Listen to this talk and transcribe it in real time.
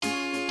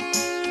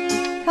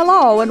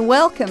Hello and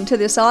welcome to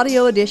this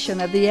audio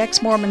edition of the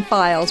Ex-Mormon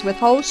Files with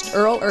host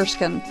Earl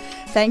Erskine.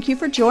 Thank you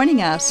for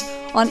joining us.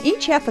 On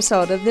each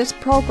episode of this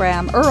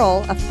program,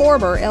 Earl, a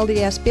former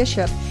LDS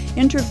bishop,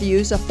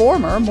 interviews a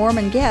former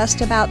Mormon guest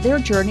about their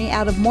journey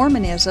out of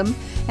Mormonism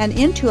and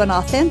into an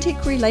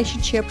authentic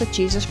relationship with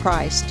Jesus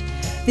Christ.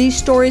 These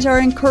stories are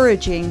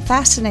encouraging,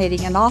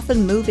 fascinating, and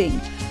often moving.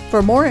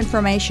 For more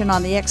information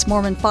on the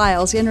Ex-Mormon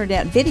Files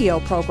internet video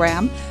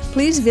program,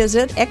 please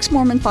visit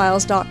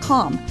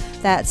exmormonfiles.com.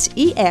 That's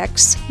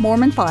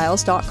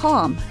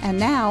exmormonfiles.com. And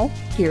now,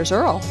 here's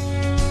Earl.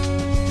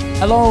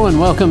 Hello and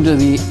welcome to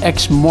the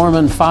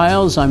Ex-Mormon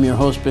Files. I'm your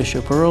host,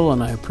 Bishop Earl,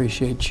 and I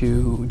appreciate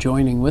you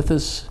joining with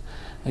us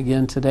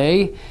again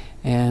today.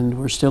 And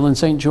we're still in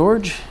St.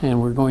 George,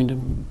 and we're going to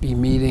be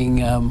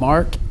meeting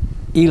Mark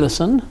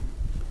Elison.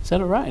 Is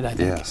that right, I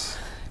think? Yes.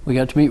 We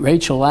got to meet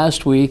Rachel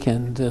last week,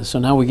 and so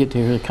now we get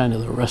to hear kind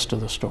of the rest of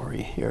the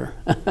story here.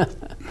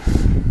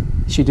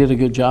 She did a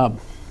good job.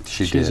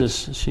 She's a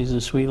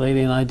sweet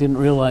lady, and I didn't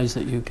realize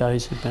that you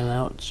guys had been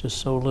out just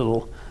so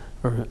little,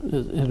 or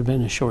it had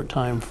been a short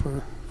time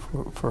for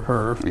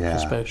her, yeah,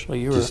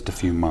 especially. Just a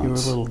few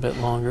months. You were a little bit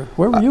longer.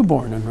 Where were you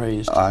born and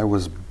raised? I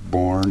was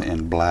born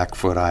in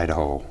Blackfoot,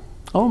 Idaho.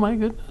 Oh my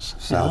goodness.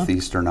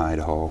 Southeastern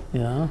Idaho.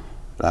 Yeah.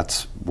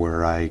 That's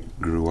where I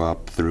grew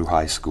up through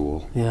high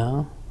school.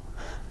 Yeah.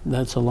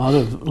 That's a lot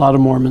of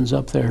Mormons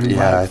up there in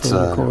Blackfoot,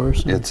 of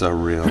course. It's a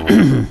real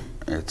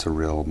it's a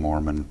real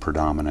Mormon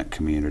predominant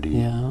community.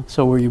 Yeah.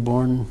 So were you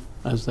born,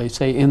 as they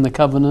say, in the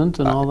covenant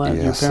and all that?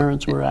 Yes. Your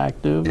parents were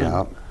active?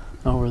 Yeah.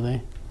 Oh, were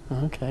they?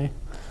 Okay.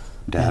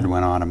 Dad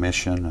went on a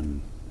mission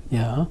and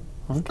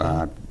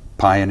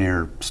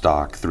pioneer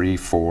stock, 3,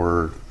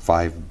 4,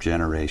 5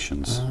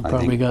 generations.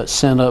 Probably got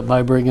sent up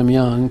by Brigham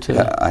Young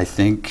to I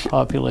think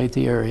populate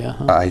the area.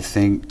 Huh? I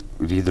think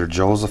either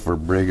Joseph or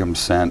Brigham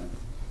sent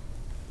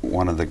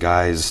one of the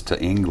guys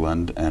to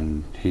England,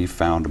 and he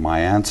found my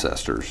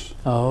ancestors.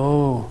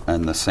 Oh.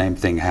 And the same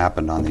thing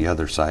happened on the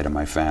other side of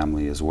my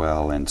family as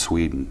well, in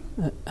Sweden.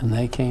 And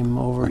they came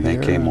over here? And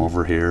they came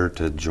over here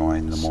to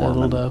join the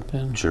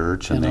Mormon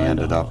church, and they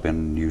ended up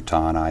in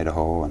Utah and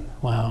Idaho. And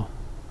wow.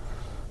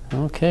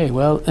 Okay,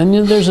 well, and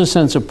there's a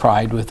sense of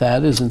pride with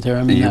that, isn't there?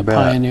 I mean, that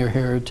pioneer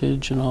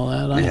heritage and all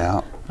that.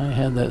 I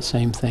had that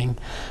same thing.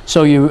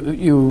 So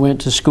you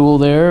went to school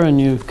there,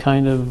 and you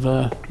kind of,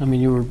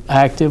 you were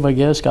active, I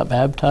guess, got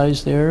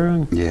baptized there,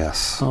 and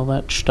yes, all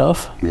that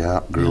stuff.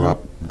 Yeah, grew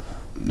up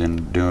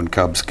in doing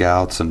Cub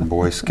Scouts and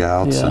Boy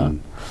Scouts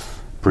and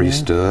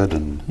priesthood,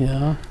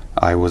 and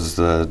I was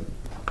the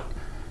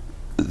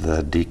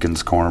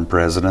deacon's quorum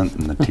president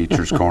and the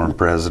teacher's quorum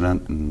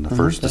president and the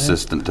first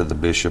assistant to the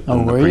bishop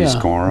and the priest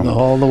quorum.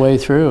 All the way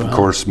through. Of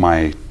course,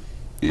 my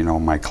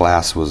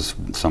class was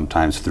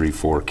sometimes 3,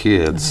 4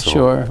 kids. So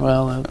sure,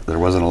 well, there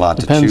wasn't a lot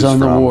to choose from. Depends on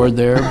the ward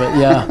there, but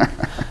yeah.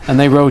 And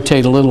they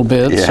rotate a little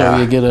bit, so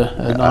you get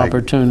an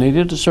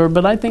opportunity to serve.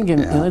 But I think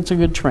it's a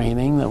good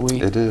training that we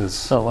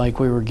felt like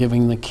we were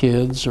giving the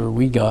kids, or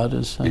we got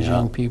as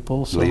young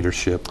people. So.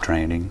 Leadership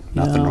training,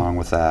 nothing wrong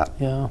with that.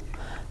 Yeah.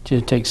 Did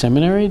you take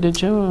seminary,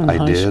 did you, in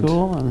high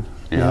school? And,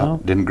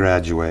 didn't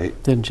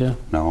graduate. Didn't you?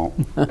 No.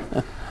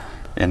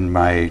 In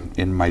my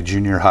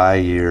junior high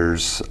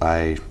years,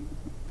 I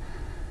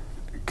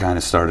kind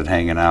of started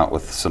hanging out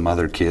with some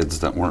other kids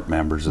that weren't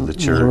members of the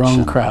church. The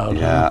wrong crowd.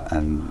 Yeah. Huh?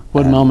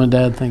 What did Mom and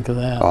Dad think of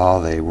that?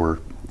 Oh, they were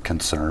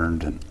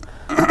concerned. And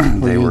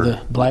were you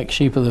the black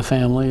sheep of the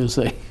family, as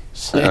they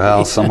say?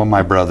 Well, some of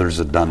my brothers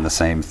had done the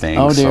same thing.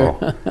 Oh, dear.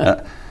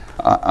 So,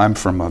 I'm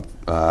from a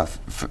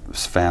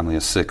family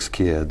of 6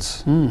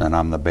 kids, and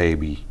I'm the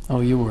baby.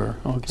 Oh, you were?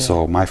 Okay.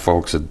 So my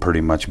folks had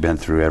pretty much been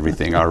through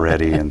everything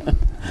already, and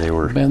they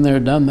were... Been there,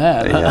 done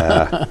that.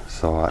 Yeah.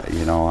 So,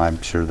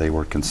 I'm sure they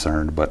were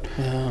concerned, but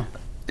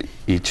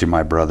each of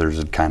my brothers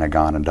had kind of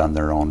gone and done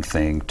their own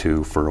thing,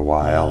 too, for a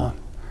while.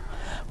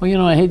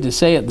 Well, I hate to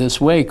say it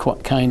this way,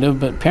 kind of,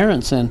 but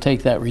parents then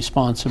take that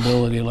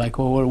responsibility, like,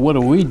 well, what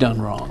have we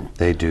done wrong?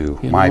 They do.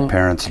 My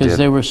parents did.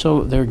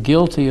 Because they're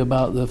guilty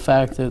about the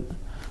fact that,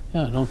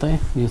 don't they?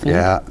 You think?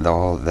 Yeah,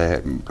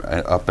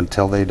 up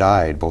until they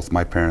died, both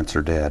my parents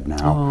are dead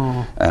now.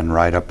 Oh. And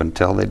right up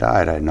until they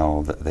died, I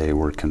know that they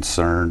were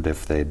concerned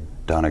if they'd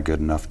done a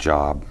good enough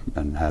job,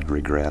 and had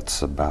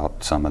regrets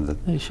about some of the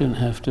they shouldn't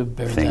have to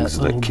bear things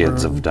that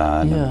kids have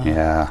done.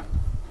 Yeah.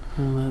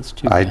 Well, that's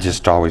too I bad.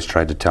 just always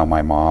tried to tell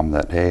my mom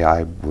that, hey,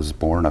 I was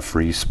born a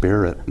free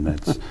spirit, and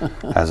it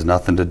has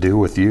nothing to do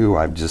with you.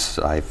 I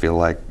feel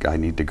like I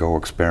need to go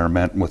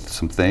experiment with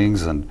some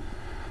things and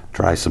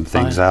try some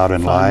things out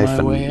in life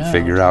and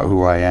figure out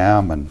who I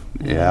am. And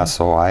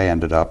so I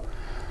ended up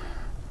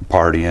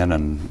partying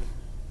and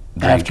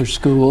after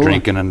school,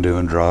 drinking and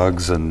doing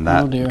drugs, and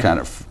that kind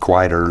of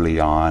quite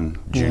early on,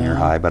 junior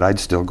high. But I'd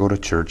still go to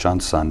church on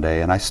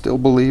Sunday, and I still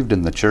believed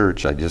in the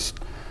church. I just...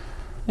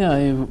 Yeah,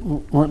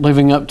 you weren't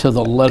living up to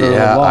the letter of the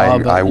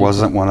law. I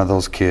wasn't one of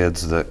those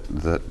kids that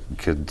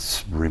could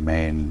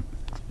remain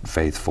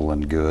faithful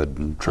and good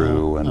and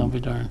true and be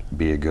darned.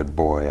 Be a good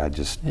boy.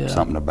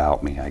 Something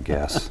about me, I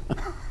guess.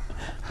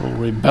 A little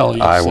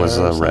rebellious. I was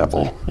a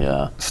rebel.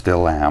 Yeah.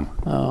 Still am.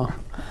 Oh.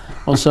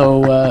 Well,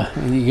 so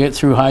you get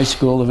through high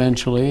school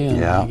eventually, and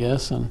Yeah. I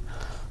guess, and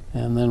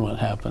then what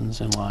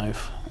happens in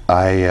life?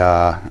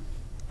 I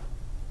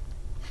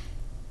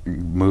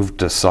moved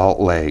to Salt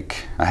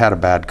Lake. I had a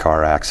bad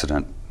car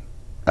accident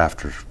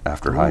after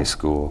high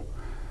school.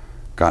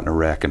 Got in a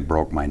wreck and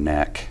broke my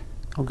neck.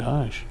 Oh,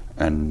 gosh.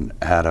 And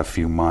had a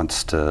few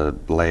months to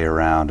lay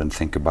around and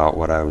think about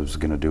what I was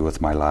going to do with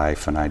my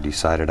life, and I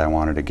decided I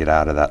wanted to get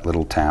out of that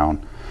little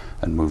town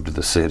and move to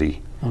the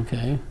city.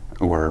 Okay.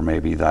 Where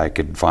maybe I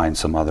could find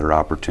some other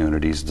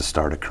opportunities to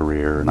start a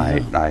career. And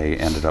I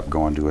ended up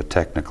going to a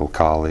technical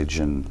college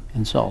in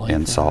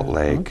Salt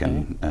Lake,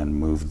 Okay. and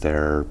moved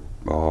there,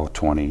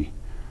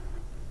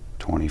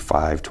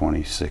 25,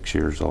 26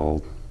 years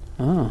old.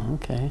 Oh,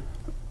 okay.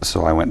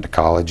 So I went to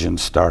college and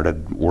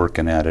started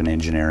working at an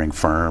engineering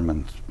firm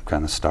and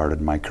kind of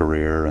started my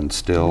career, and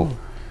still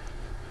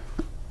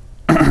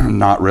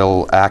not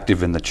real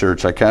active in the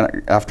church.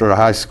 After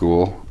high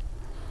school,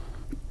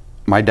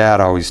 my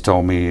dad always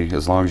told me,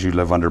 as long as you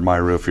live under my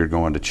roof, you're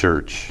going to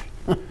church.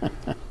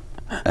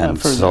 And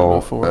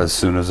so as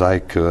soon as I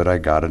could, I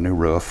got a new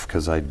roof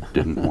because I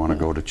didn't want to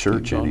go to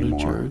church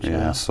anymore.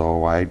 Yeah.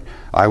 So I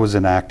was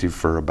inactive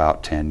for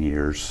about 10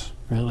 years.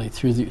 Really,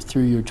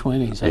 through your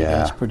 20s, I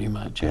guess, pretty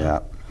much. Yeah.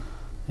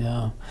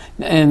 Yeah.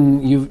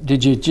 And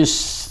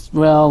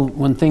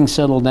when things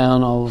settle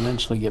down, I'll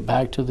eventually get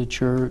back to the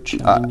church.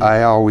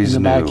 I always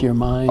in knew. the back of your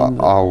mind.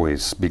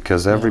 Always,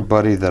 because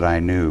everybody that I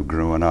knew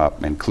growing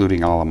up,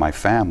 including all of my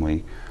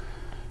family,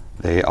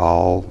 they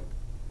all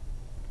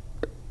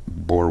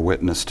bore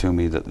witness to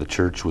me that the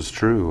church was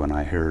true, and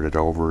I heard it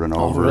over and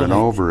over and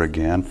over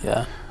again.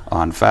 Yeah.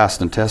 On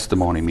Fast and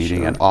Testimony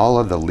meeting, and all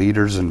of the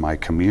leaders in my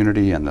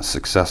community and the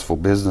successful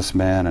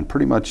businessmen and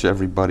pretty much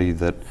everybody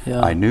that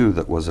I knew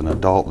that was an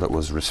adult that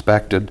was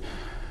respected,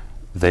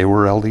 they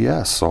were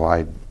LDS. So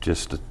I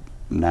just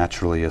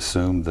naturally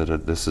assumed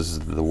that this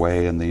is the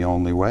way and the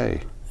only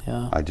way.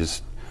 Yeah. I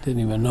just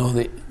didn't even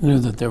knew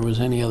that there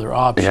was any other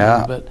option.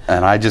 Yeah, but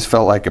and I just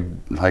felt like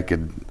a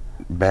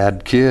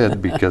bad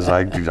kid because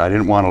I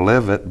didn't want to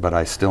live it, but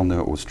I still knew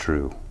it was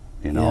true.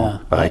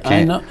 But I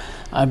can't. I know.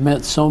 I've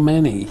met so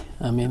many.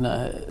 I mean,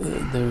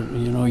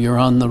 you're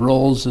on the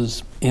rolls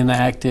as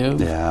inactive.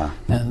 Yeah.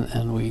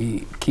 And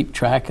we keep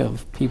track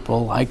of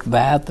people like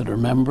that are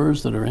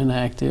members that are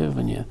inactive,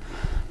 and you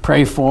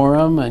pray for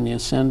them, and you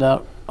send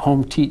out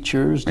home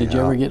teachers. Did you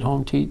ever get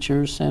home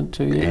teachers sent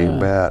to you? You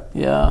bet.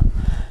 Yeah.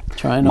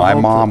 My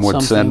mom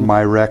would send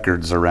my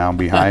records around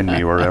behind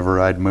me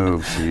wherever I'd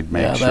move. She'd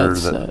make sure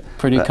that's a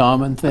pretty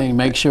common thing.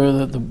 Make sure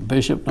that the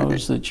bishop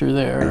knows that you're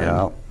there.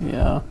 Yeah.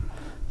 Yeah.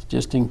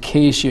 Just in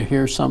case you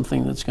hear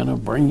something that's going to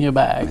bring you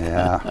back.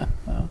 Yeah.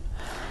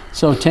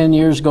 So 10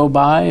 years go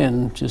by,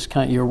 and just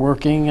you're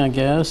working, I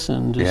guess,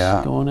 and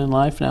just going in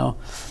life now.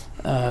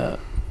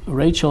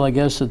 Rachel, I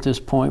guess at this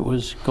point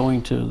was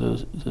going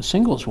to the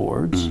singles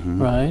wards,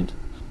 right?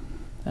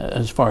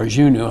 As far as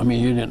you knew. I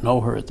mean, you didn't know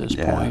her at this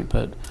point,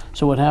 but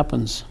so what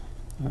happens,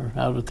 or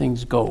how do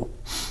things go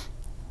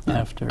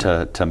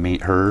after to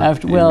meet her?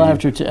 After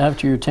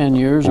your 10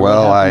 years.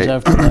 Well, what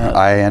happens after that?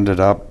 I ended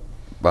up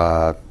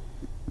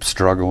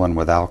struggling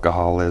with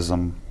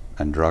alcoholism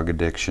and drug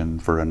addiction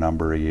for a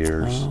number of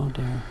years. Oh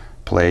dear.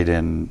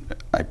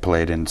 I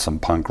played in some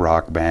punk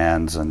rock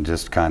bands and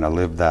just kind of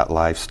lived that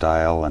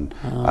lifestyle and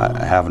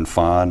having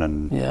fun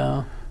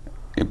and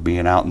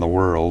being out in the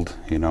world,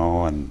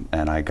 and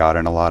I got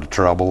in a lot of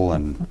trouble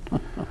and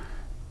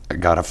I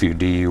got a few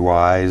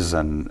DUIs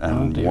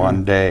and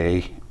one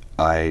day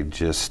I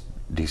just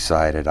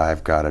decided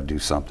I've got to do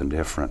something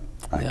different.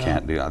 I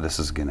can't do this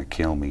is going to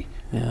kill me.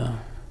 Yeah.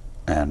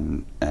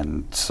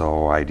 And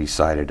so I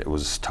decided it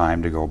was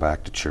time to go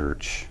back to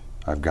church.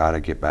 I've got to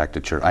get back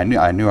to church. I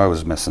knew I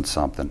was missing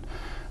something,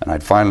 and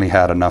I'd finally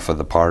had enough of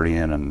the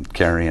partying and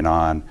carrying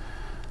on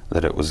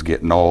that it was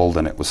getting old,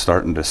 and it was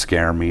starting to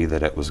scare me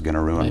that it was going to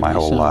ruin my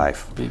whole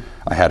life.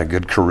 I had a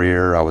good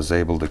career. I was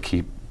able to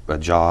keep a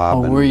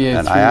job,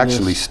 and I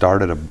actually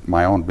started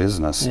my own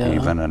business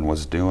even, and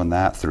was doing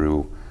that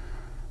through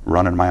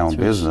running my own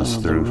business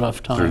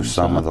through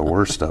some of the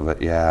worst of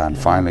it. And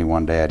finally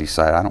one day I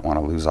decided I don't want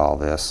to lose all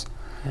this.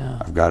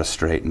 I've got to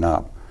straighten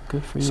up.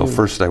 Good for you. So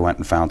first I went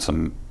and found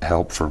some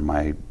help for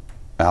my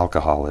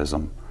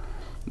alcoholism,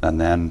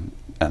 and then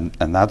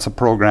and that's a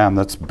program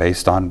that's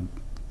based on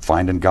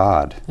finding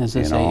God. Is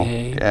this AA?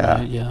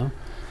 Yeah. Yeah.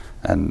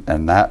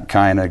 And that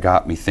kind of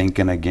got me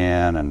thinking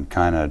again, and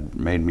kind of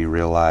made me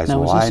realize,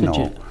 I'm sorry,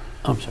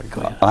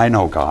 go ahead. I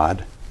know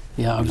God.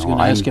 Yeah, I was going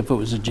to ask if it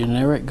was a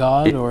generic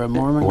God or a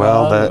Mormon God.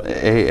 Well,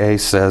 the AA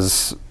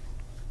says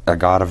a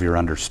God of your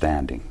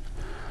understanding.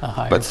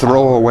 But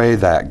throw away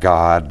that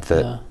God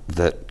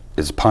that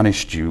has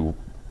punished you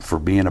for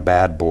being a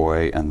bad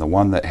boy, and the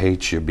one that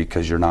hates you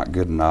because you're not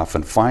good enough,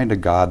 and find a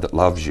God that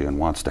loves you and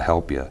wants to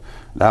help you.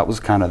 That was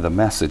kind of the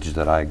message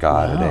that I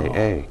got at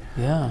AA.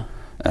 Yeah.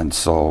 And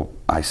so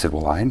I said,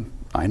 well,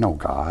 I know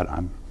God.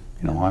 I'm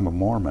a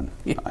Mormon.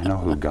 I know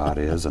who God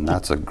is, and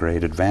that's a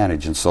great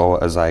advantage. And so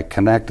as I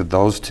connected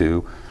those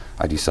two,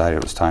 I decided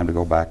it was time to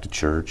go back to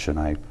church, and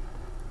I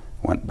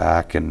went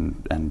back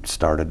and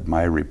started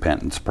my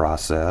repentance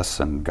process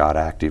and got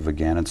active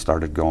again and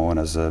started going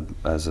as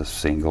a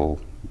single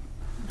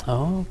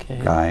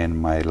guy in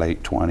my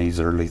late 20s,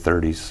 early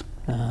 30s.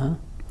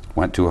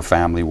 Went to a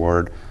family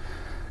ward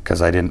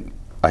because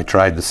I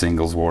tried the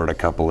singles ward a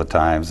couple of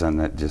times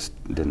and it just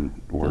didn't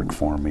work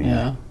for me.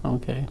 Yeah,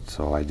 okay.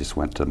 So I just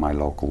went to my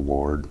local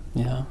ward.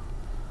 Yeah.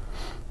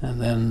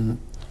 And then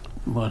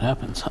what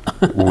happens?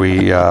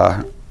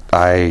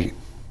 I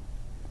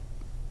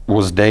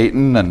was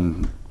dating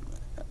and,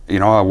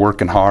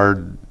 working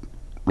hard,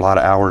 a lot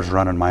of hours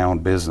running my own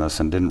business,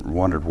 and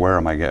wondered where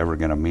am I ever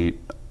going to meet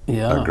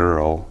a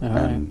girl.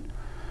 And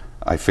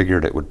I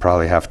figured it would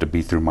probably have to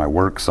be through my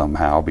work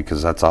somehow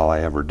because that's all I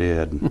ever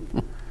did.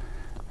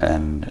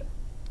 And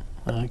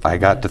I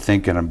got to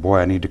thinking, and boy,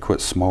 I need to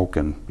quit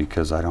smoking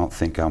because I don't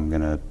think I'm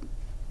going to.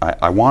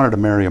 I wanted to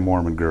marry a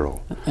Mormon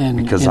girl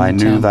because I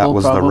knew that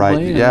was the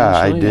right. Yeah,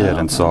 I did,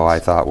 and so I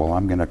thought, well,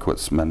 I'm going to quit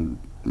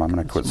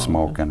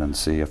smoking and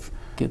see if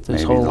get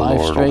this maybe whole the life Lord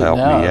will straightened help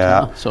out, me.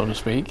 Yeah, so to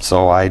speak.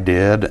 So I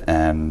did,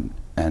 and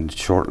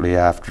shortly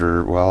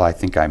after, well, I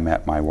think I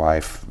met my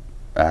wife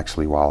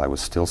actually while I was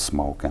still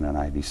smoking, and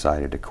I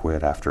decided to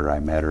quit after I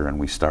met her, and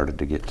we started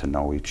to get to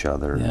know each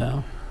other.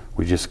 Yeah.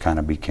 We just kind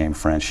of became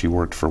friends. She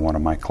worked for one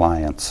of my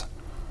clients.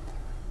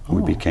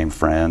 We became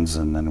friends,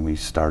 and then we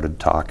started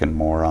talking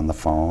more on the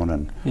phone,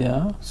 and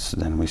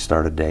then we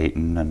started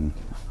dating, and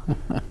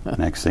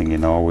next thing you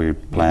know, we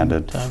planned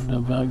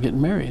about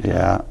getting married.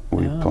 Yeah,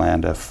 we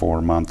planned a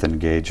 4-month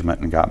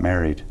engagement and got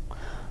married.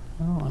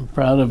 Oh, I'm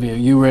proud of you.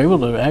 You were able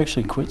to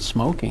actually quit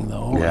smoking,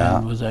 though. Yeah.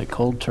 And was that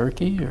cold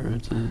turkey, or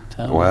did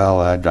it Well,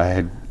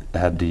 I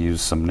had to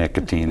use some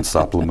nicotine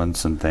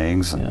supplements and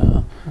things. And,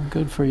 well,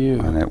 good for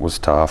you. And it was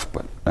tough,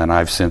 and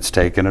I've since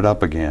taken it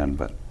up again.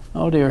 But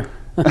oh dear.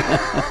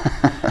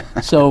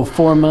 So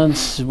 4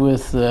 months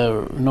with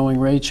knowing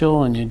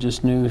Rachel, and you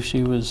just knew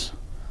she was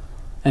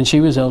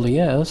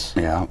LDS.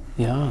 Yeah.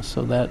 Yeah,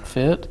 so that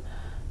fit,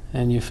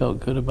 and you felt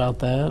good about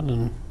that,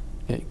 and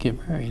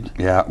get married.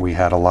 Yeah, we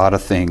had a lot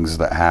of things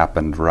that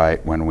happened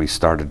right when we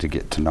started to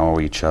get to know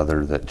each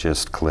other that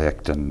just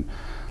clicked, and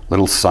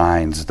little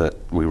signs that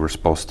we were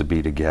supposed to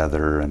be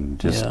together,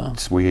 and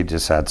we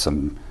just had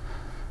some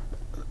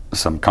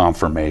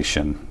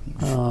confirmation.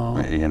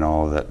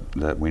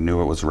 That we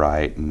knew it was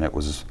right, and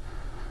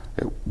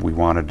we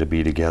wanted to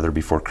be together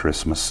before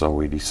Christmas, so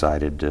we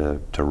decided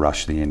to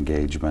rush the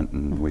engagement,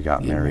 and we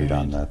got married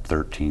on the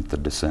 13th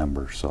of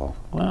December. So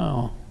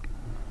wow.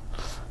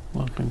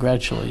 Well,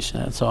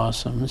 congratulations. That's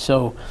awesome.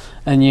 So,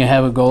 and you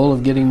have a goal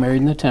of getting married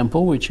in the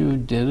temple, which you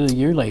did a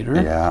year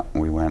later. Yeah,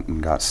 we went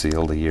and got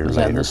sealed a year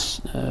later.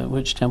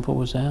 Which temple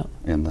was that?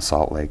 In the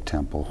Salt Lake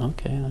Temple.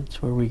 Okay,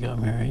 that's where we got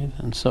married.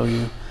 And so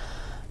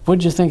what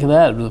did you think of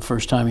that the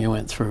first time you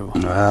went through?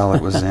 Well,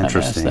 it was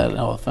interesting. That's that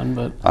elephant,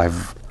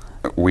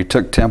 but we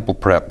took temple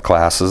prep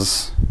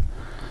classes,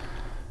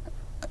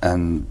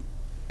 and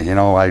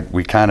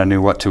we kind of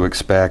knew what to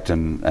expect,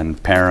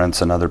 and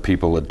parents and other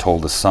people had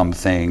told us some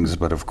things,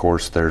 but of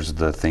course there's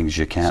the things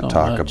you can't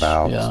talk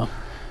about. Yeah.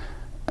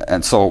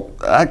 And so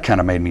that kind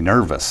of made me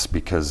nervous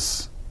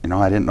because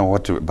I didn't know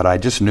what to, but I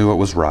just knew it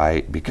was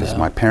right because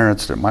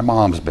my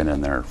mom's been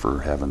in there,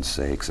 for heaven's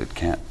sakes. It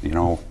can't,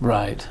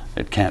 right.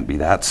 It can't be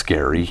that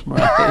scary.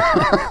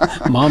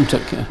 Right. Mom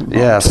took it.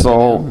 Yeah,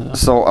 so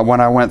when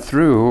I went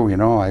through,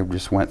 I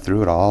just went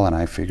through it all, and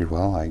I figured,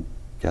 well, I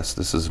guess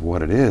this is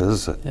what it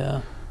is.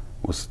 Yeah.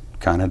 Was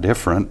kind of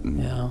different.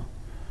 And yeah.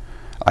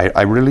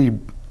 I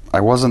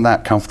wasn't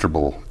that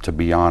comfortable, to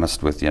be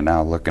honest with you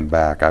now looking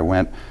back. I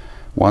went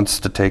once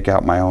to take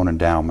out my own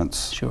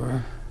endowments.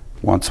 Sure.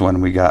 Once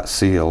when we got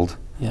sealed.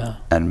 Yeah.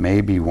 And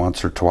maybe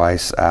once or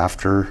twice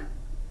after,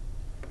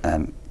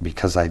 and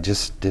because I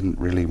just didn't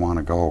really want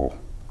to go.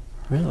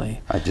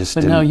 Really? I just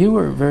But didn't. now you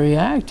were very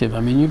active. I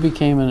mean, you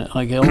became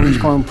Elders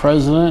Quorum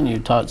president, and you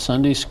taught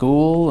Sunday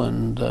school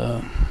and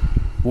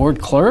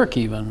ward clerk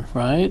even,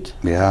 right?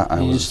 Yeah,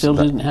 and you still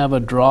didn't have a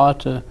draw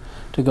to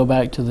go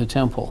back to the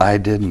temple. I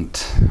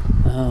didn't.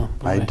 Oh,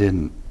 boy. I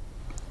didn't.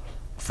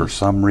 For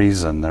some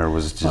reason, there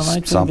was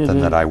just something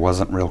that I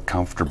wasn't real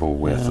comfortable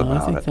with about it.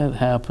 I think that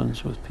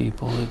happens with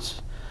people.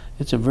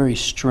 It's a very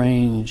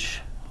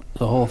strange.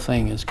 The whole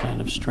thing is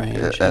kind of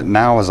strange.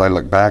 Now, as I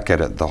look back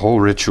at it, the whole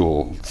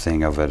ritual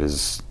thing of it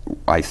is,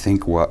 I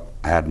think, what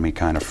had me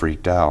kind of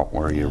freaked out,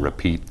 where you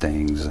repeat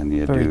things and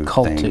you very do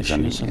cultish,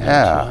 things. And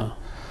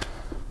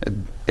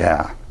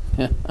yeah.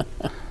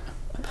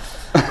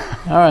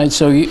 All right,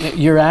 so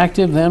you're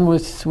active then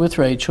with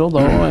Rachel,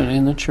 though, and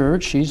in the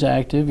church. She's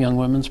active, Young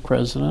Women's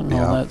president and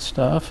all that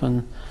stuff.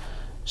 And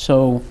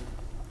so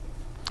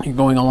you're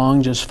going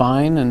along just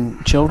fine.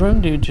 And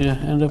children, did you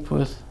end up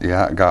with?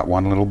 Yeah, I got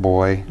one little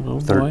boy.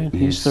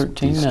 He's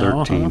 13 he's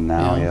now. 13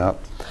 now, yep.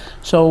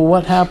 So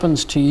what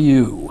happens to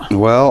you?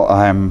 Well,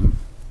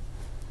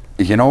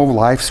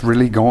 life's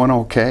really going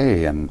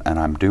okay, and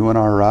I'm doing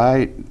all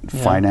right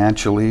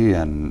financially,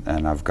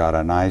 and I've got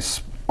a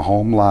nice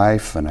home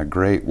life and a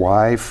great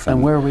wife.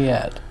 And where are we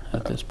at?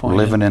 at this point?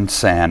 Living in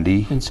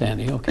Sandy. In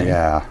Sandy, okay.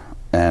 Yeah.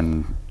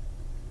 And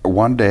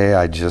one day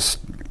I just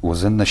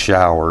was in the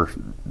shower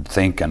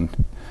thinking.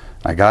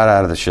 I got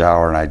out of the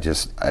shower and I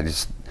just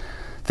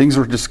things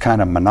were just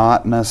kind of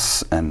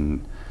monotonous,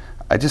 and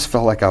I just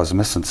felt like I was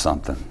missing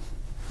something.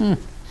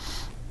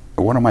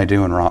 What am I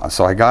doing wrong?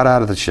 So I got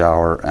out of the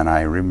shower, and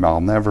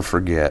I'll never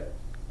forget,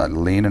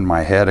 leaning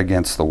my head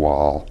against the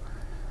wall,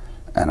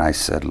 and I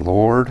said,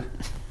 Lord,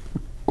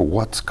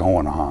 what's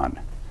going on?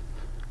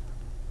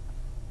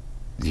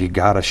 You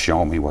got to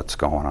show me what's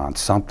going on.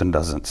 Something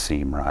doesn't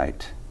seem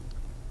right.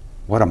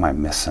 What am I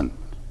missing?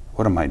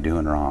 What am I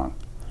doing wrong?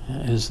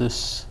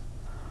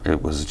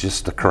 It was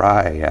just a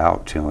cry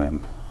out to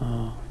him.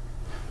 Oh.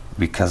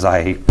 Because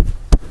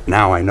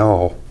now I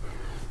know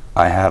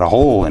I had a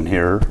hole in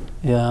here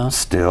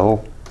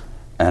still,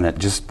 and it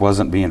just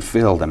wasn't being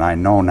filled. And I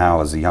know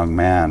now as a young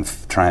man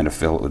trying to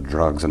fill it with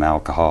drugs and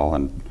alcohol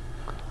and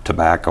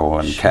tobacco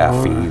and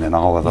caffeine and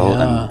all of those,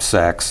 and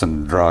sex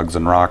and drugs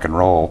and rock and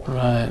roll.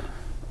 Right.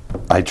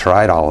 I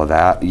tried all of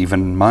that,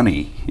 even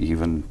money,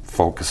 even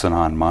focusing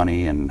on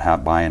money and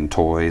buying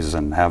toys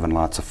and having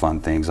lots of fun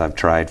things. I've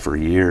tried for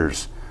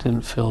years.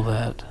 Didn't fill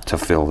that. To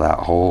fill that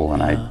hole.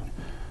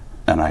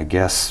 And I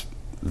guess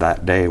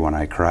that day when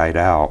I cried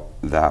out,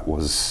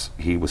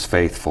 he was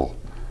faithful.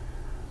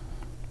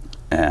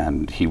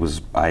 And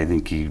I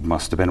think he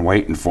must have been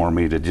waiting for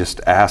me to just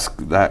ask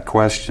that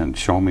question,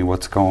 show me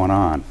what's going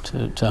on.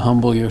 To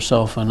humble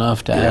yourself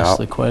enough to ask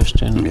the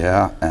question.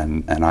 Yeah,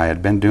 and I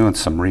had been doing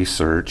some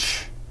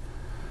research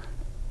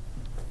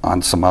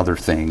on some other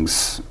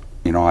things.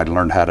 You know, I'd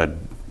learned how to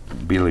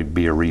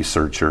be a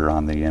researcher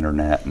on the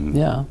internet and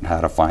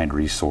how to find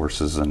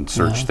resources and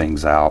search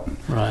things out.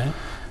 Right.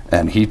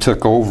 And he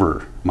took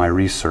over my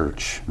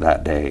research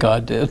that day.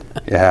 God did.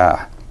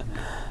 Yeah.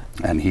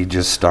 And he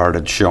just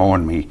started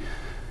showing me.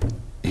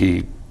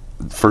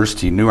 First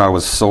he knew I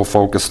was so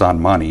focused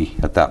on money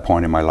at that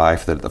point in my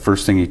life that the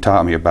first thing he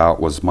taught me about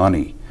was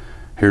money.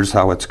 Here's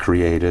how it's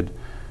created.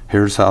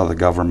 Here's how the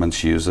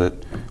governments use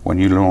it. When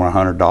you loan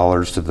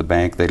 $100 to the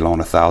bank, they loan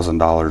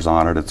 $1,000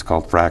 on it. It's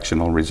called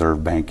fractional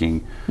reserve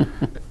banking.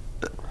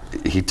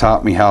 He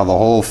taught me how the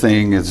whole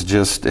thing is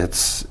just,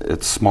 it's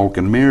smoke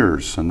and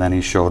mirrors. And then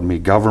he showed me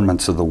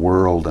governments of the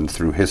world and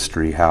through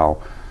history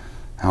how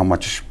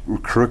much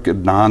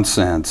crooked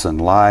nonsense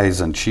and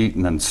lies and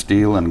cheating and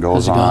stealing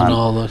goes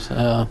on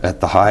at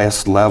the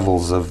highest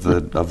levels of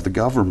the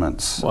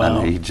governments.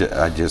 Wow. And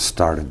I just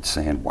started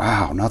saying,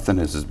 wow, nothing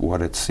is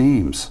what it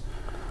seems.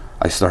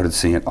 I started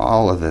seeing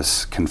all of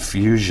this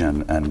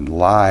confusion and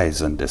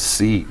lies and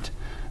deceit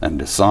and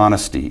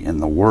dishonesty in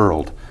the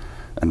world.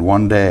 And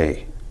one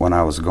day, when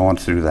I was going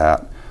through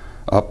that,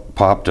 up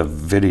popped a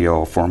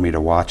video for me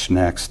to watch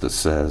next that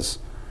says,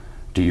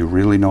 do you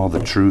really know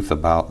the truth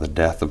about the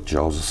death of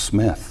Joseph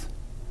Smith?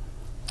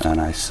 And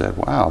I said,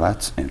 wow,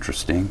 that's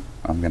interesting.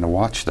 I'm going to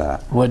watch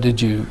that. What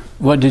did you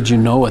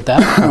know at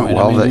that point?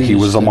 Well, that he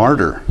was a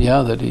martyr.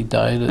 Yeah, that he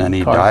died. And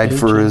he died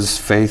for his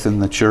faith in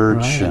the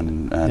church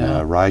and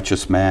a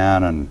righteous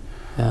man.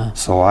 And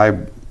so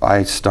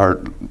I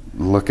start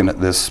looking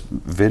at this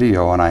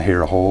video and I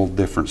hear a whole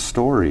different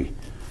story.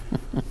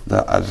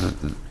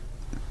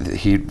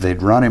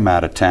 They'd run him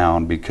out of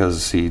town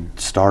because he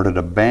started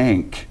a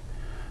bank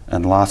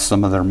and lost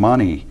some of their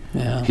money.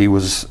 Yeah. He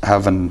was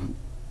having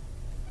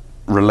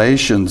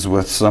relations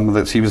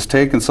with he was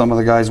taking some of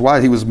the guys'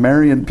 wives. He was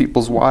marrying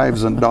people's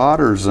wives and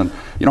daughters, and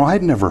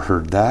I'd never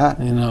heard that.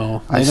 They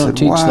don't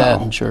teach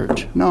that in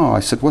church. No, I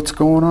said, what's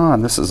going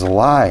on? This is a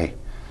lie.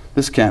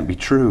 This can't be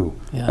true.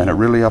 Yeah. And it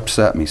really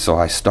upset me, so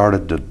I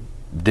started to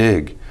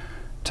dig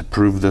to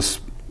prove this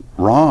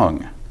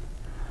wrong.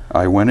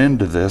 I went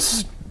into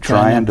this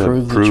trying to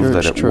prove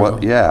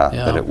that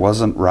that it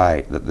wasn't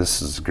right, that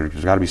there's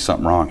got to be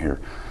something wrong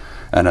here.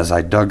 And as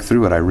I dug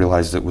through it, I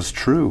realized it was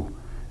true.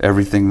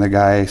 Everything the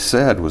guy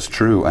said was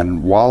true.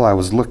 And while I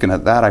was looking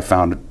at that, I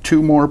found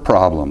 2 more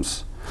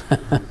problems.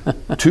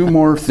 2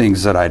 more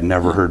things that I'd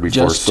never heard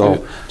before.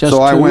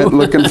 So I went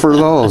looking for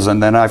those,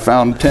 and then I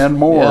found 10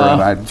 more,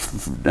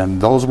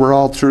 and those were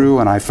all true,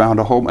 and I found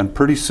a whole, and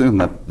pretty soon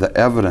the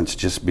evidence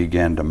just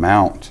began to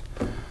mount.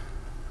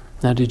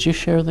 Now, did you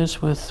share this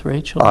with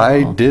Rachel?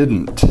 I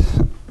didn't,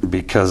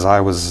 because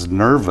I was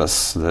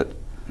nervous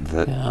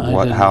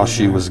how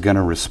she was going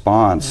to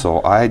respond.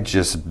 So I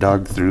just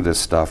dug through this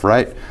stuff.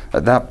 Right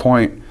at that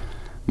point,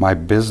 my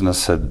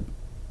business had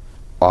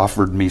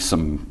offered me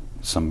some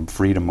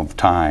freedom of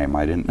time.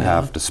 I didn't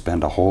have to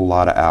spend a whole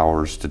lot of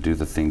hours to do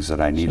the things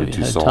that I needed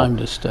to. So time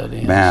to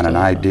study. Man, and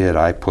I did.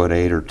 I put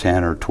 8 or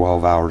 10 or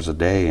 12 hours a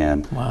day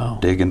in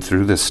digging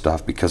through this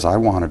stuff because I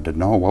wanted to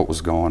know what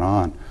was going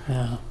on.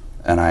 Yeah.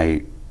 And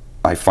I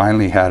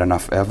finally had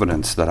enough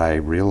evidence that I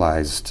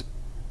realized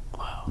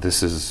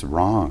this is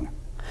wrong.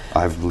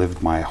 I've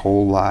lived my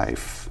whole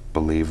life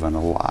believing a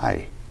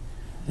lie.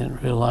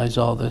 Didn't realize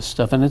all this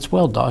stuff, and it's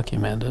well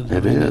documented.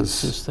 It is.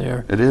 It's just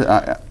there. It is.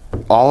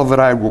 All of it.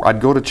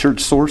 I'd go to church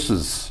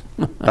sources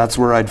That's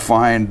where I'd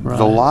find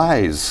the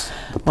lies,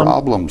 the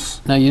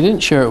problems. Now, you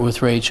didn't share it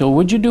with Rachel.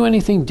 Would you do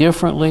anything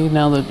differently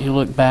now that you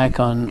look back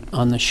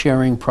on the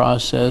sharing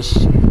process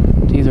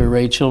to either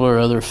Rachel or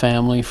other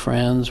family,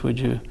 friends? Would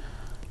you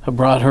have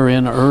brought her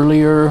in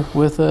earlier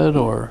with it,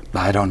 or?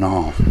 I don't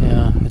know.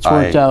 Yeah, it's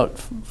worked out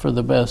for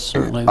the best,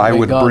 certainly, the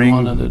way God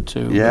wanted it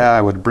to. Yeah,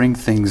 I would bring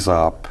things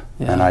up,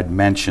 and I'd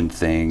mention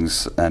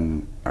things,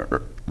 and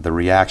the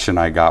reaction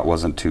I got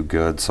wasn't too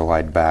good, so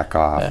I'd back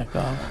off.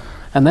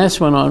 And this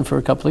went on for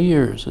a couple of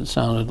years, it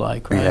sounded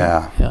like, right?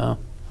 Yeah.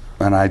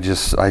 And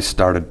I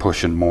started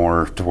pushing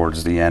more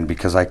towards the end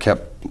because I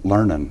kept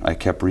learning, I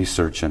kept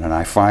researching, and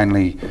I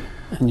finally...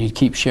 And you'd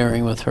keep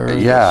sharing with her.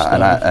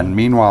 Yeah, and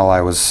meanwhile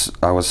I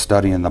was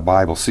studying the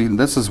Bible. See,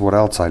 this is what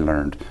else I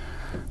learned.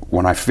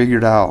 When I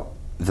figured out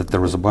that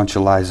there was a bunch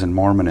of lies in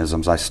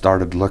Mormonism, I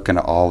started looking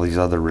at all these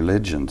other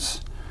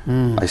religions.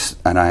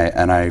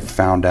 I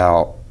found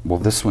out, well,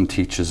 this one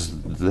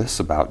teaches this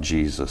about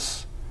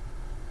Jesus.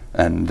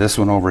 And this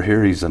one over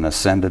here, he's an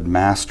ascended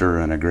master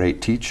and a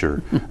great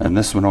teacher. And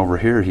this one over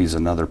here, he's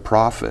another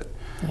prophet.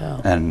 Yeah.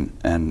 And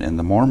in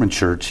the Mormon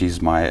church, he's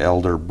my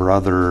elder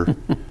brother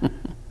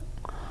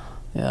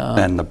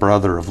and the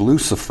brother of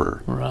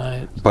Lucifer.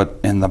 Right. But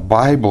in the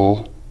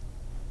Bible,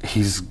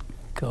 he's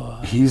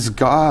God. He's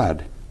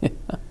God.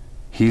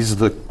 He's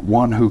the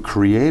one who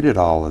created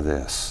all of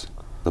this.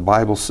 The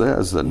Bible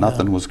says that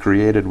nothing was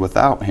created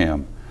without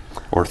him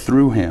or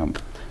through him.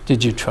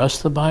 Did you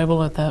trust the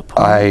Bible at that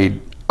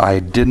point? I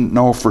didn't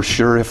know for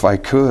sure if I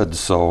could,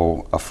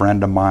 so a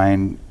friend of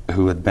mine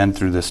who had been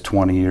through this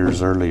 20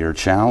 years earlier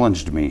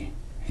challenged me.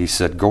 He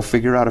said, go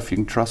figure out if you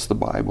can trust the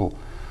Bible.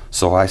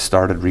 So I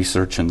started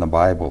researching the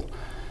Bible,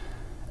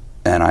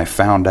 and I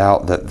found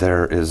out that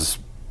there is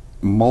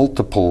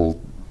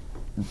multiple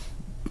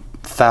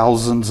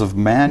thousands of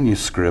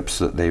manuscripts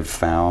that they've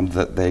found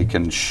that they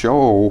can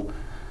show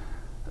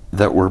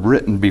that were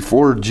written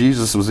before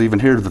Jesus was even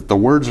here, that the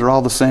words are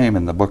all the same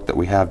in the book that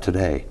we have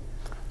today.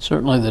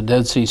 Certainly the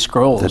Dead Sea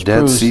Scrolls. The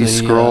Dead Sea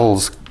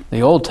Scrolls.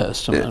 The Old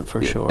Testament,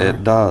 for sure.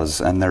 It does.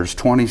 And there's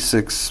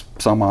 26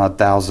 some odd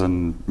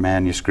thousand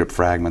manuscript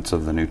fragments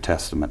of the New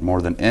Testament,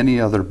 more than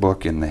any other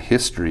book in the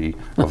history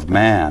of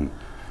man.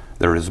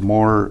 There is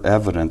more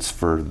evidence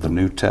for the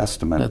New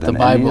Testament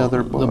than any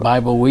other book. The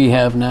Bible we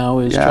have now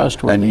is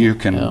trustworthy. And you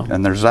can,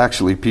 and there's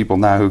actually people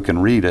now who can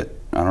read it.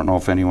 I don't know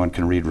if anyone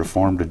can read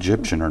Reformed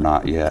Egyptian or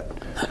not yet.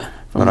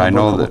 But I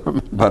know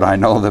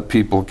that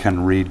people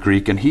can read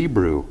Greek and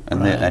Hebrew,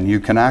 and and you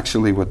can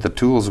actually, with the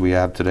tools we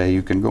have today,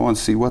 you can go and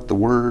see what the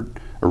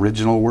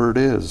original word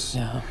is.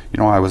 Yeah. You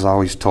know, I was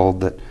always told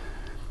that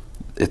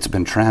it's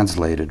been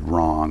translated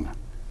wrong.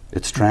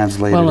 It's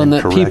translated incorrectly.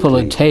 Well, and that people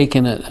had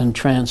taken it and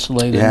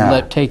translated,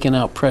 taken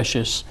out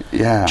precious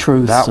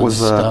truths.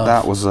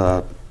 That was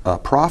a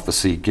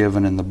prophecy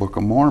given in the Book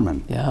of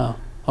Mormon. Yeah.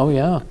 Oh,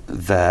 yeah.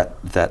 That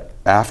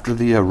after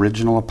the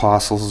original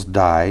apostles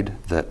died,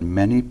 that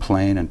many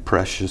plain and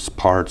precious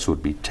parts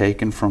would be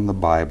taken from the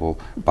Bible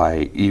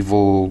by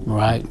evil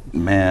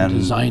men.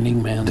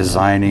 Designing men.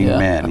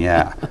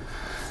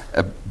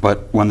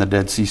 But when the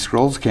Dead Sea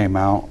Scrolls came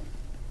out,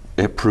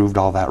 it proved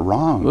all that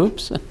wrong.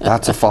 Oops.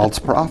 That's a false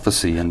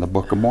prophecy in the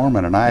Book of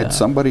Mormon. And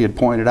somebody had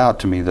pointed out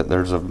to me that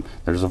there's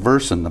a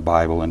verse in the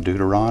Bible in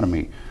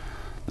Deuteronomy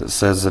that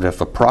says that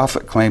if a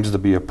prophet claims to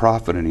be a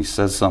prophet and he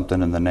says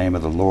something in the name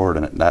of the Lord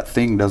and that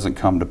thing doesn't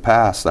come to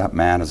pass, that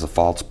man is a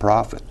false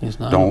prophet.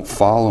 Don't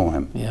follow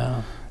him.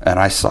 Yeah. And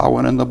I saw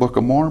one in the Book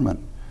of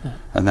Mormon. Yeah.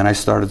 And then I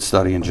started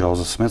studying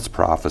Joseph Smith's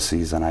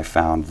prophecies, and I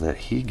found that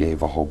he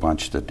gave a whole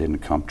bunch that didn't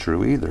come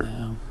true either.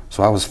 Yeah.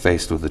 So I was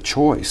faced with a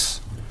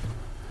choice.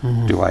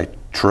 Mm-hmm. Do I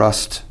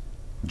trust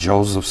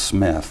Joseph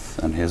Smith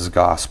and his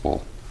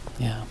gospel?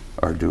 Yeah.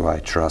 Or do I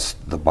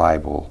trust the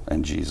Bible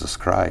and Jesus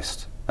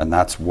Christ? And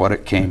that's what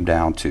it came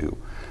down to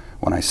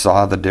when I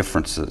saw the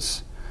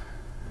differences.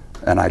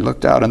 And I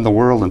looked out in the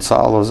world and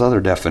saw those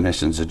other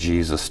definitions of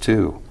Jesus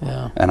too.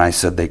 Yeah. And I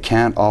said, they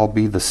can't all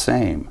be the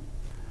same.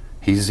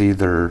 He's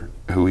either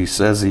who he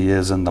says he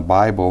is in the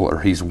Bible,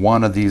 or he's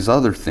one of these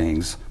other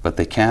things, but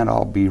they can't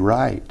all be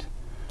right.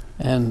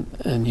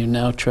 And you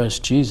now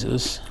trust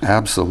Jesus.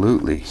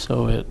 Absolutely.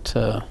 So it...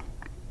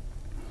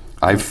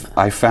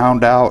 I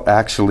found out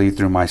actually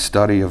through my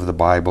study of the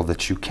Bible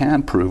that you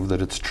can prove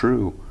that it's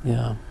true.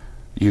 Yeah.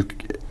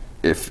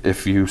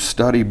 If you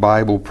study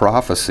Bible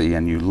prophecy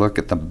and you look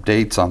at the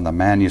dates on the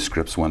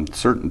manuscripts when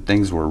certain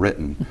things were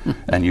written,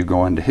 and you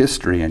go into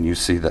history and you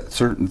see that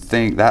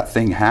that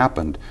thing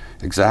happened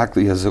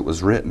exactly as it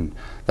was written,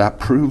 that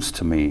proves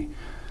to me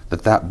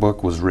that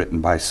book was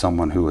written by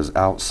someone who is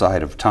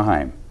outside of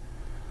time.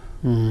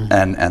 Mm-hmm.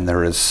 And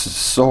there is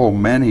so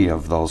many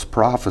of those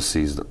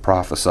prophecies that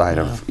prophesied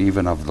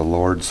even of the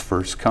Lord's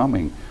first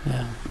coming.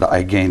 Yeah.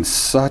 I gained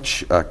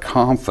such a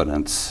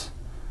confidence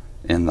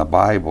in the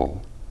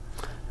Bible.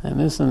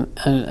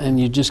 And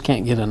you just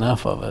can't get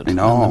enough of it.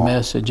 No. And the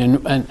message.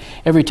 And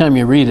every time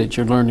you read it,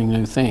 you're learning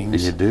new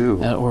things. You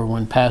do. Or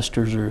when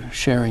pastors are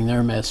sharing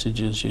their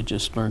messages, you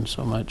just learn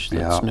so much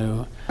that's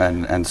new.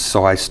 And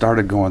so I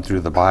started going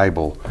through the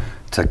Bible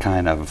to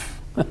kind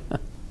of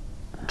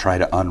try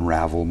to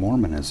unravel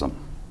Mormonism.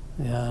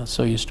 Yeah,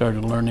 so you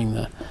started learning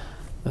the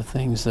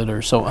things that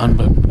are so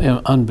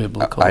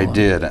unbiblical. I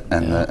did,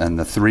 and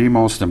the three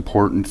most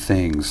important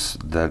things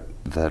that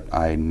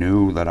I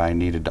knew that I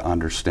needed to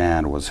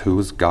understand was who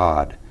is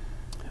God,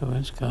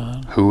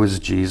 who is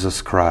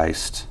Jesus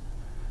Christ,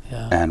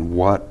 and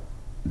what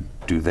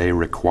do they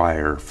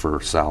require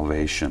for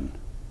salvation.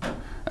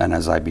 And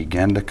as I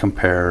began to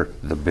compare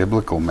the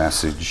biblical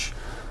message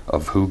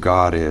of who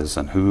God is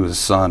and who His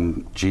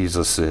Son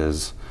Jesus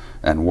is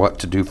and what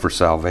to do for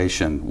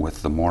salvation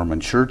with the Mormon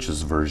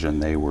Church's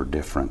version, they were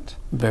different.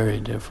 Very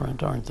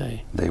different, aren't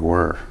they? They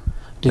were.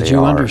 Did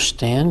you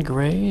understand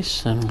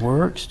grace and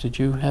works? Did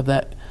you have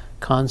that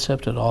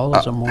concept at all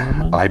as a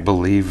Mormon? I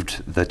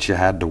believed that you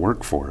had to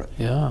work for it.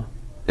 Yeah.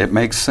 It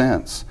makes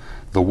sense.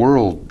 The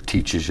world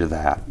teaches you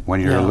that.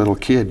 When you're a little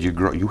kid,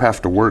 you have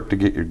to work to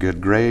get your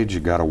good grades, you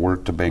got to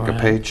work to make a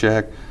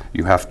paycheck,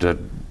 you have to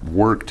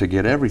work to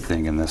get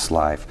everything in this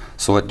life.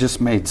 So it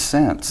just made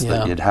sense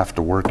that you'd have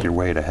to work your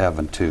way to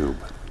heaven too.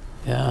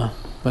 Yeah,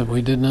 but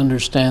we didn't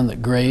understand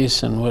that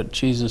grace and what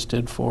Jesus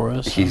did for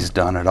us. He's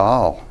done it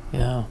all.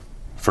 Yeah.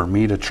 For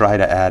me to try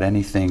to add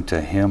anything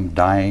to Him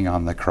dying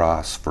on the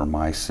cross for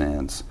my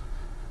sins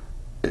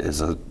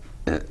is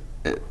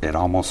it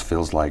almost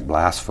feels like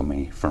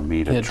blasphemy for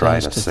me to try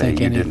to say,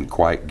 you didn't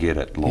quite get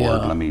it,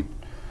 Lord. Let me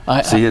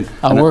see it.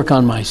 I'll work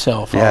on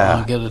myself.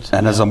 I'll get it.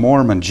 And as a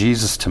Mormon,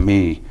 Jesus to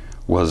me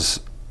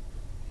was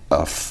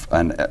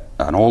an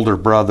older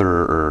brother,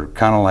 or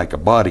kind of like a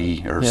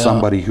buddy, or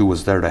somebody who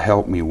was there to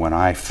help me when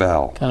I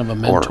fell. Kind of a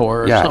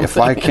mentor or something. If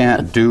I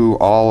can't do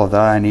all of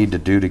that I need to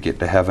do to get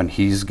to heaven,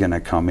 He's going to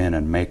come in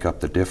and make up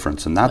the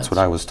difference. And that's what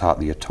I was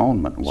taught the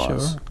atonement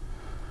was. Sure.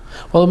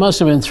 Well, it must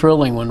have been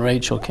thrilling when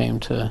Rachel came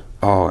to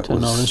know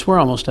this. We're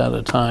almost out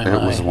of time.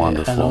 It was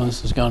wonderful. I know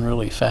this has gone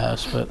really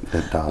fast, but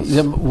it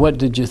does. What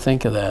did you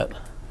think of that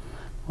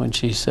when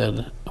she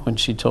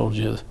told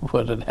you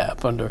what had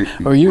happened,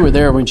 or you were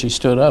there when she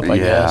stood up, I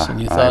guess,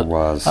 and you thought, I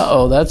was.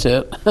 Uh-oh, that's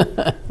it.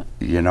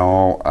 You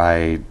know,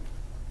 I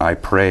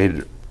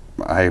prayed.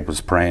 I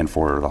was praying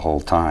for her the whole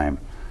time.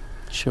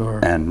 Sure.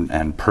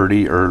 And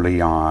pretty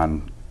early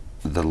on,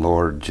 the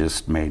Lord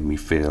just made me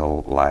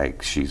feel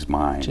like she's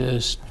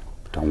mine.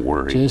 Don't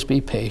worry. Just be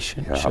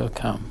patient. Yep. She'll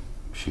come.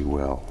 She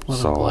will.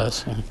 What a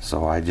blessing.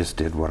 So I just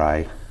did what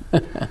I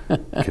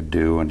could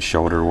do and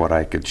showed her what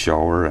I could show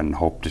her and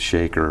hoped to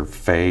shake her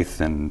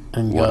faith and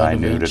what I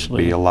knew to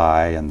be a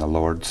lie, and the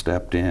Lord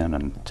stepped in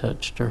and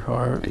touched her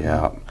heart.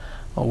 Yeah.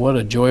 Well, what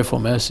a joyful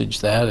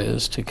message that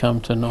is, to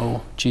come to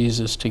know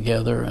Jesus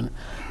together,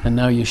 and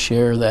now you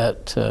share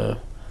that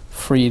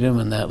freedom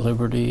and that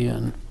liberty.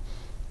 And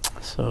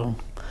so,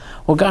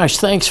 well, gosh,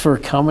 thanks for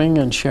coming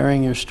and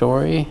sharing your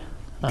story.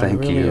 I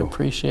really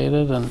appreciate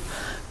it, and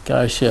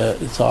gosh,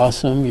 it's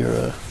awesome.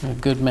 You're a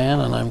good man,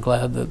 and I'm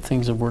glad that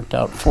things have worked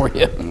out for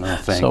you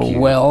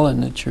well,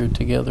 and that you're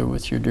together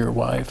with your dear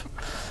wife.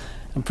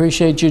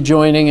 Appreciate you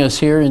joining us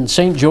here in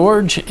St.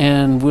 George,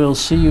 and we'll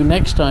see you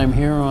next time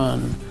here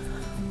on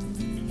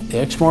the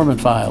Ex-Mormon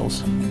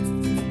Files.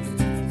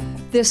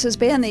 This has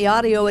been the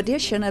audio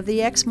edition of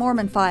the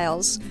Ex-Mormon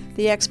Files.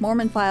 The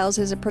Ex-Mormon Files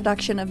is a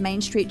production of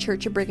Main Street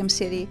Church of Brigham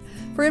City.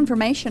 For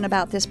information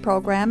about this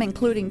program,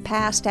 including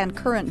past and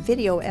current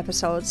video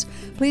episodes,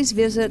 please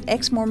visit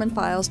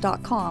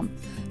exmormonfiles.com.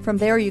 From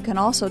there, you can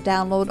also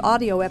download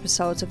audio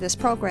episodes of this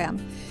program.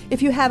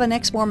 If you have an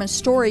Ex-Mormon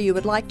story you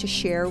would like to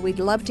share, we'd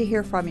love to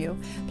hear from you.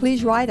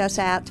 Please write us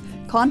at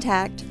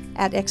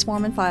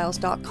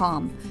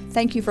contact@exmormonfiles.com.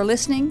 Thank you for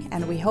listening,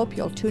 and we hope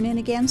you'll tune in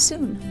again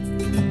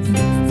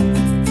soon.